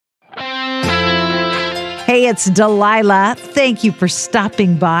Hey, it's Delilah. Thank you for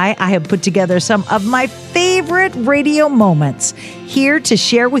stopping by. I have put together some of my favorite radio moments here to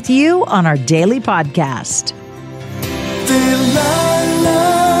share with you on our daily podcast.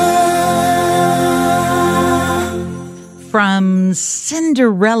 From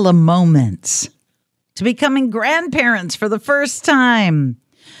Cinderella moments to becoming grandparents for the first time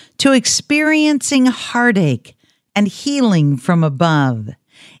to experiencing heartache and healing from above.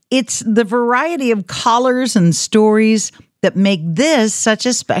 It's the variety of callers and stories that make this such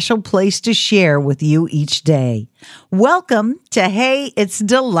a special place to share with you each day. Welcome to Hey, it's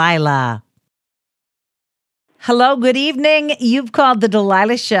Delilah. Hello, good evening. You've called the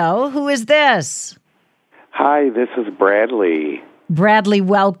Delilah Show. Who is this? Hi, this is Bradley. Bradley,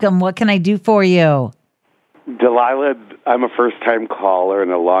 welcome. What can I do for you? Delilah, I'm a first-time caller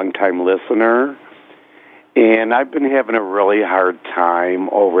and a long-time listener, and I've been having a really hard time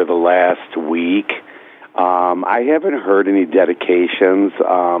over the last week. I haven't heard any dedications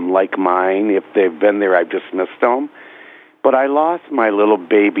like mine. If they've been there, I've just missed them. But I lost my little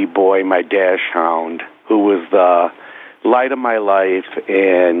baby boy, my dash hound, who was the light of my life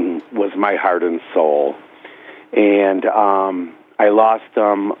and was my heart and soul. And I lost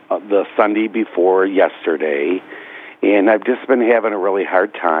him the Sunday before yesterday, and I've just been having a really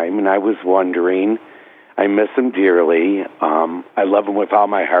hard time, and I was wondering, I miss him dearly. I love him with all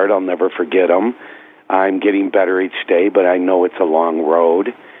my heart. I'll never forget him. I'm getting better each day, but I know it's a long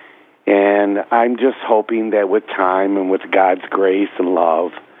road. And I'm just hoping that with time and with God's grace and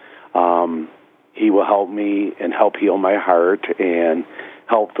love, He will help me and help heal my heart and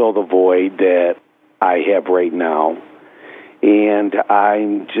help fill the void that I have right now. And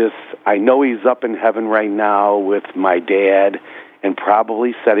I know He's up in heaven right now with my dad and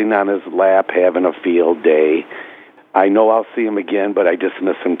probably sitting on his lap having a field day. I know I'll see him again, but I just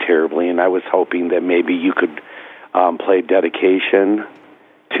miss him terribly, and I was hoping that maybe you could play dedication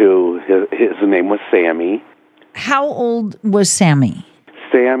to his name was Sammy. How old was Sammy?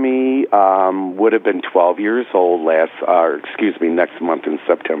 Sammy would have been 12 years old next month in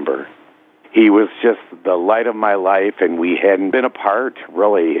September. He was just the light of my life, and we hadn't been apart,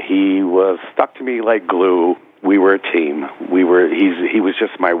 really. He was stuck to me like glue. We were a team. He was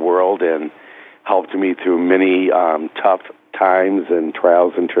just my world and helped me through many tough times and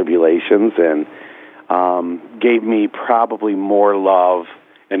trials and tribulations, and gave me probably more love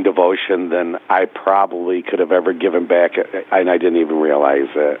and devotion than I probably could have ever given back, and I didn't even realize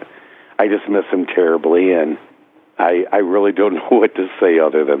it. I just miss him terribly, and I really don't know what to say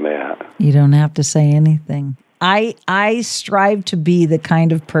other than that. You don't have to say anything. I strive to be the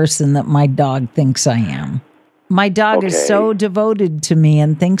kind of person that my dog thinks I am. My dog is so devoted to me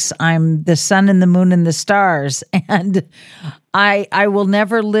and thinks I'm the sun and the moon and the stars. And I will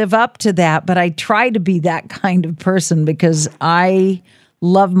never live up to that, but I try to be that kind of person because I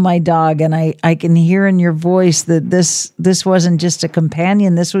love my dog. And I can hear in your voice that this wasn't just a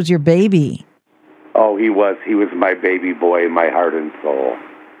companion. This was your baby. Oh, he was. He was my baby boy, my heart and soul.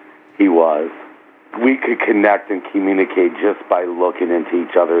 He was. We could connect and communicate just by looking into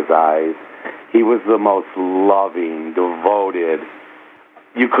each other's eyes. He was the most loving, devoted.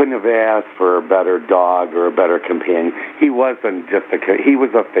 You couldn't have asked for a better dog or a better companion. He wasn't just he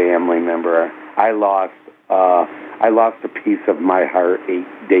was a family member. I lost a piece of my heart 8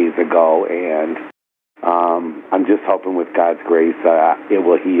 days ago, and I'm just hoping with God's grace it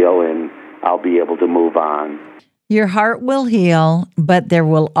will heal and I'll be able to move on. Your heart will heal, but there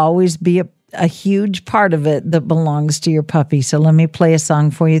will always be a huge part of it that belongs to your puppy. So let me play a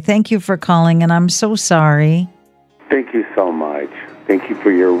song for you. Thank you for calling, and I'm so sorry. Thank you so much. Thank you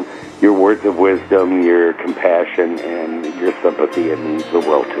for your words of wisdom, your compassion, and your sympathy. It means the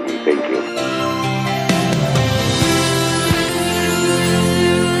world to me. Thank you.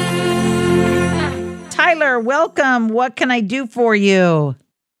 Tyler, welcome. What can I do for you?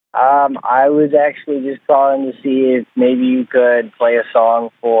 I was actually just calling to see if maybe you could play a song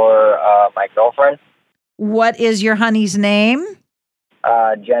for my girlfriend. What is your honey's name?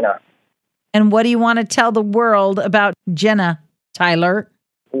 Jenna. And what do you want to tell the world about Jenna, Tyler?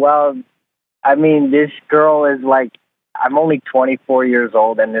 Well, I mean, this girl is I'm only 24 years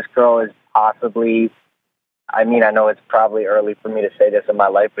old, and this girl is possibly, I know it's probably early for me to say this in my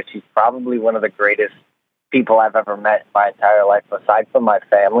life, but she's probably one of the greatest people I've ever met in my entire life, aside from my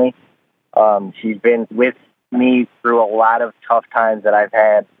family. She's been with me through a lot of tough times that I've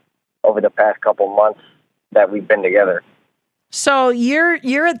had over the past couple months that we've been together. So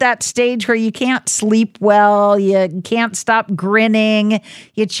you're at that stage where you can't sleep well, you can't stop grinning.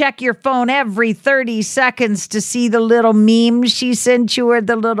 You check your phone every 30 seconds to see the little meme she sent you or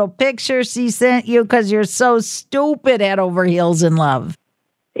the little picture she sent you because you're so stupid head over heels in love.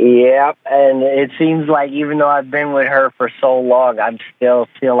 Yep, and it seems like even though I've been with her for so long, I still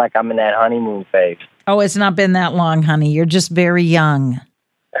feel like I'm in that honeymoon phase. Oh, it's not been that long, honey. You're just very young.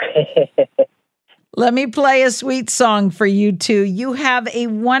 Let me play a sweet song for you two. You have a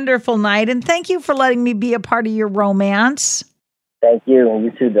wonderful night, and thank you for letting me be a part of your romance. Thank you, and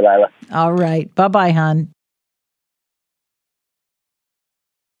you too, Delilah. All right. Bye-bye, hon.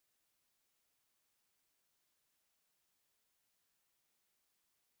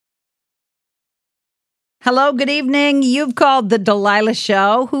 Hello, good evening. You've called the Delilah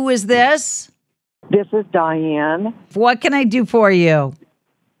Show. Who is this? This is Diane. What can I do for you?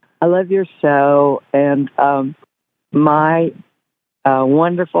 I love your show, and my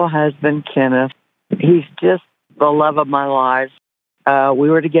wonderful husband, Kenneth, he's just the love of my life.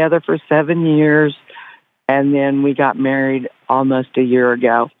 We were together for 7 years, and then we got married almost a year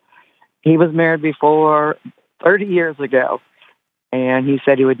ago. He was married before 30 years ago, and he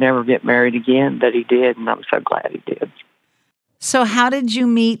said he would never get married again, but he did, and I'm so glad he did. So how did you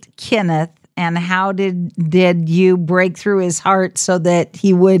meet Kenneth? And how did you break through his heart so that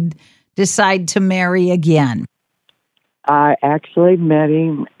he would decide to marry again? I actually met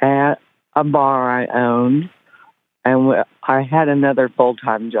him at a bar I owned, and I had another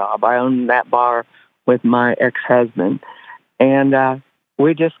full-time job. I owned that bar with my ex-husband, and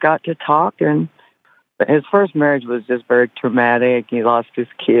we just got to talk, and his first marriage was just very traumatic. He lost his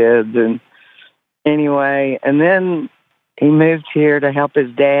kids, and anyway, and then he moved here to help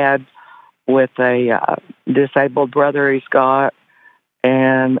his dad with a disabled brother he's got,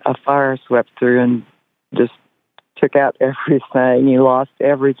 and a fire swept through and just took out everything. He lost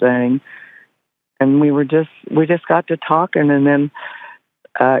everything, and we just got to talking, and then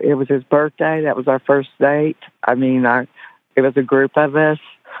it was his birthday. That was our first date. I mean, it was a group of us,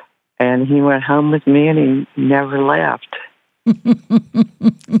 and he went home with me, and he never left.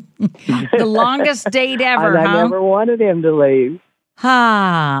 The longest date ever, I never wanted him to leave.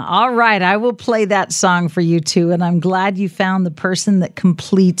 All right. I will play that song for you too, and I'm glad you found the person that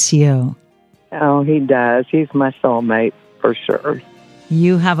completes you. Oh, he does. He's my soulmate for sure.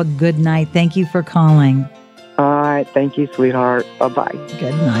 You have a good night. Thank you for calling. All right. Thank you, sweetheart. Bye-bye.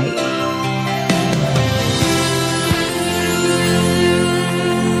 Good night.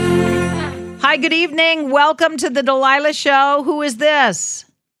 Hi, good evening. Welcome to the Delilah Show. Who is this?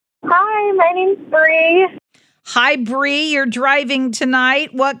 Hi, my name's Bree. Hi, Bree. You're driving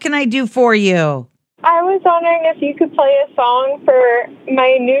tonight. What can I do for you? I was wondering if you could play a song for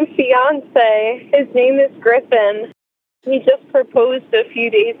my new fiance. His name is Griffin. He just proposed a few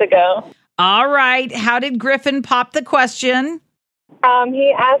days ago. All right. How did Griffin pop the question?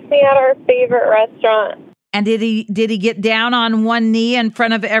 He asked me at our favorite restaurant. And did he get down on one knee in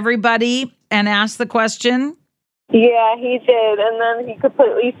front of everybody and ask the question? Yeah, he did. And then he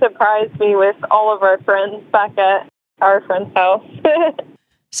completely surprised me with all of our friends back at our friend's house.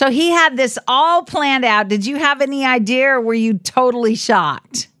 So he had this all planned out. Did you have any idea, or were you totally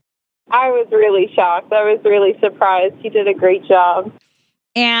shocked? I was really shocked. I was really surprised. He did a great job.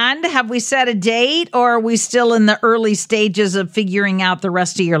 And have we set a date, or are we still in the early stages of figuring out the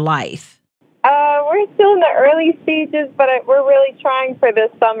rest of your life? We're still in the early stages, but we're really trying for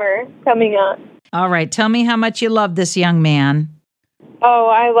this summer coming up. All right. Tell me how much you love this young man. Oh,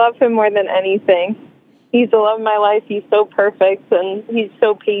 I love him more than anything. He's the love of my life. He's so perfect, and he's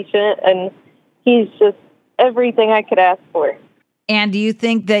so patient, and he's just everything I could ask for. And do you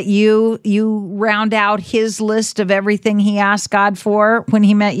think that you round out his list of everything he asked God for when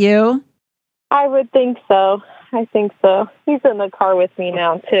he met you? I would think so. I think so. He's in the car with me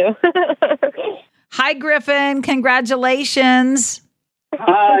now, too. Hi, Griffin. Congratulations.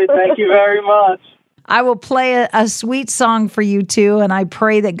 Hi, thank you very much. I will play a sweet song for you, too, and I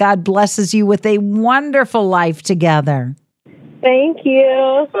pray that God blesses you with a wonderful life together. Thank you. Thank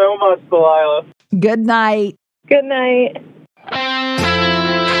you so much, Delilah. Good night. Good night.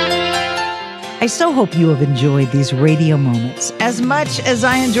 I so hope you have enjoyed these radio moments as much as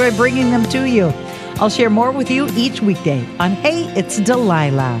I enjoy bringing them to you. I'll share more with you each weekday on Hey, It's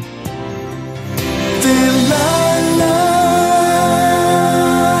Delilah.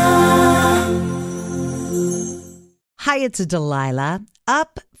 Hi, it's Delilah.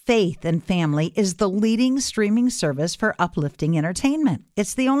 Up Faith and Family is the leading streaming service for uplifting entertainment.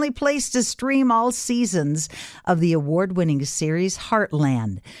 It's the only place to stream all seasons of the award-winning series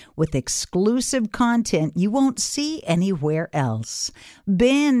Heartland, with exclusive content you won't see anywhere else.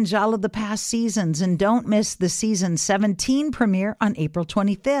 Binge all of the past seasons and don't miss the season 17 premiere on April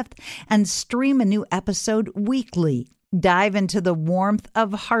 25th and stream a new episode weekly. Dive into the warmth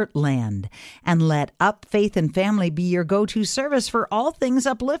of Heartland and let Up Faith and Family be your go-to service for all things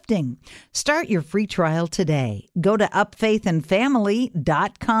uplifting. Start your free trial today. Go to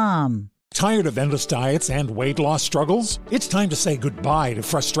upfaithandfamily.com. Tired of endless diets and weight loss struggles? It's time to say goodbye to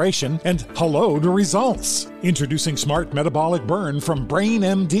frustration and hello to results. Introducing Smart Metabolic Burn from Brain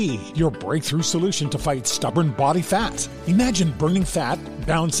MD, your breakthrough solution to fight stubborn body fat. Imagine burning fat,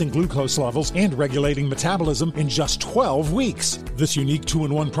 balancing glucose levels, and regulating metabolism in just 12 weeks. This unique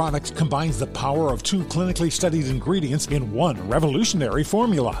 2-in-1 product combines the power of 2 clinically studied ingredients in one revolutionary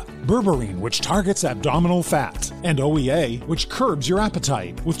formula. Berberine, which targets abdominal fat, and OEA, which curbs your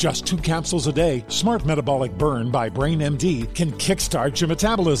appetite. With just 2 capsules a day, Smart Metabolic Burn by Brain MD can kickstart your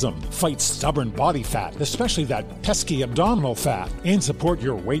metabolism, fight stubborn body fat, especially that pesky abdominal fat, and support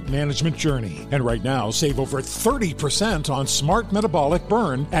your weight management journey. And right now, save over 30% on Smart Metabolic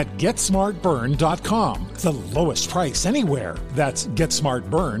Burn at GetSmartBurn.com. The lowest price anywhere. That's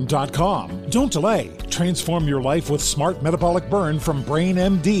GetSmartBurn.com. Don't delay. Transform your life with Smart Metabolic Burn from Brain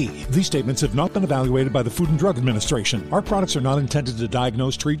MD. These statements have not been evaluated by the Food and Drug Administration. Our products are not intended to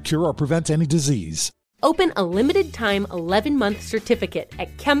diagnose, treat, cure, or prevent any disease. Open a limited-time 11-month certificate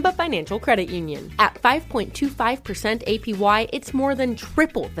at Kemba Financial Credit Union. At 5.25% APY, it's more than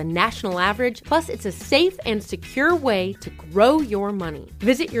triple the national average, plus it's a safe and secure way to grow your money.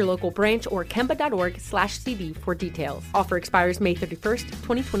 Visit your local branch or kemba.org/cb for details. Offer expires May 31st,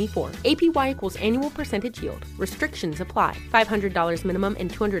 2024. APY equals annual percentage yield. Restrictions apply. $500 minimum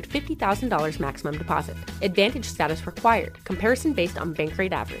and $250,000 maximum deposit. Advantage status required. Comparison based on bank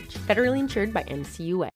rate average. Federally insured by NCUA.